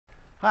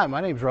Hi,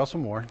 my name is Russell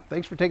Moore.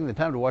 Thanks for taking the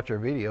time to watch our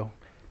video.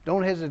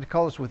 Don't hesitate to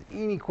call us with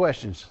any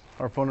questions.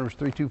 Our phone number is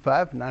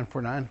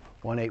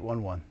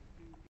 325-949-1811.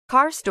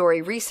 Car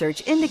Story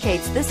research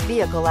indicates this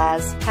vehicle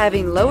as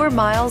having lower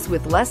miles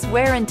with less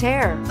wear and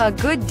tear, a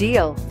good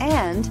deal,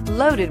 and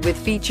loaded with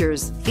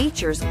features.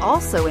 Features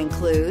also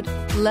include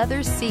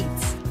leather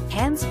seats,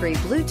 hands-free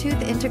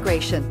Bluetooth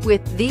integration.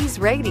 With these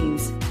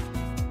ratings,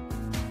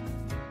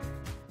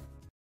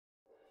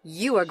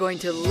 you are going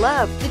to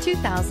love the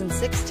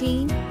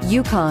 2016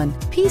 Yukon.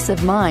 Peace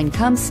of mind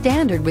comes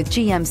standard with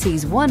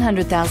GMC's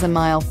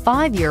 100,000-mile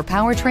 5-year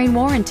powertrain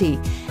warranty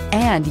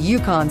and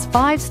Yukon's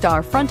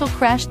 5-star frontal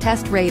crash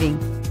test rating.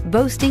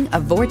 Boasting a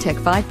Vortec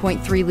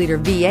 5.3-liter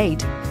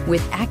V8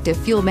 with active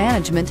fuel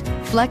management,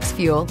 flex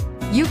fuel,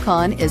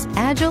 Yukon is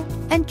agile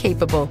and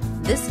capable.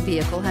 This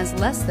vehicle has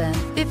less than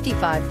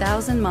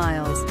 55,000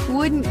 miles.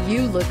 Wouldn't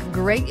you look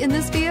great in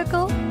this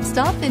vehicle?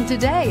 Stop in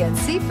today and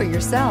see for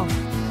yourself.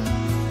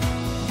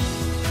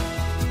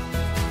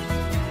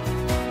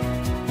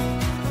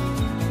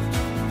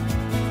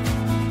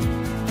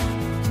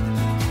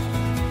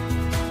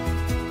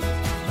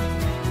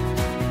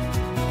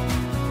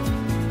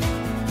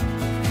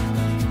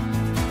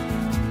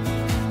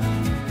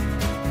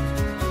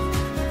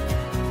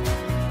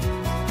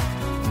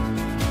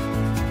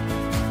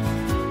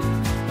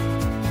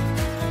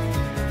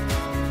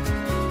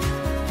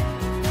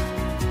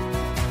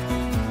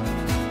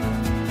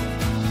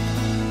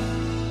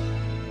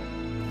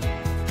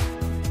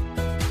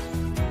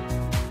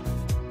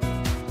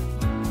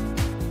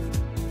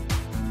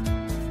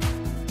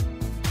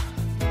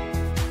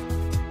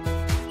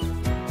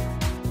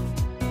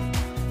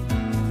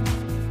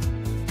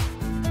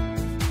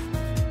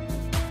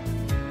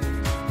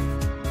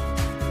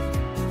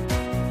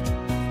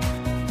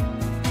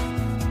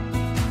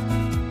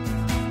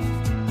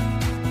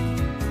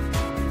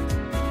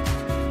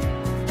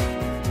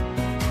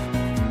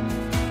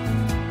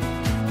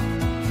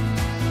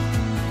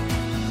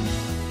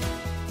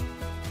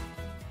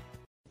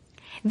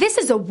 This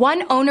is a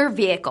one-owner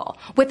vehicle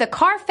with a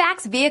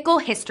Carfax Vehicle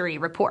History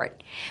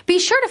Report. Be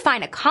sure to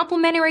find a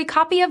complimentary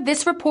copy of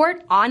this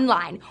report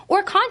online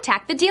or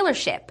contact the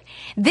dealership.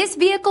 This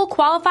vehicle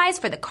qualifies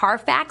for the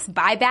Carfax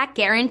Buyback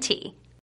Guarantee.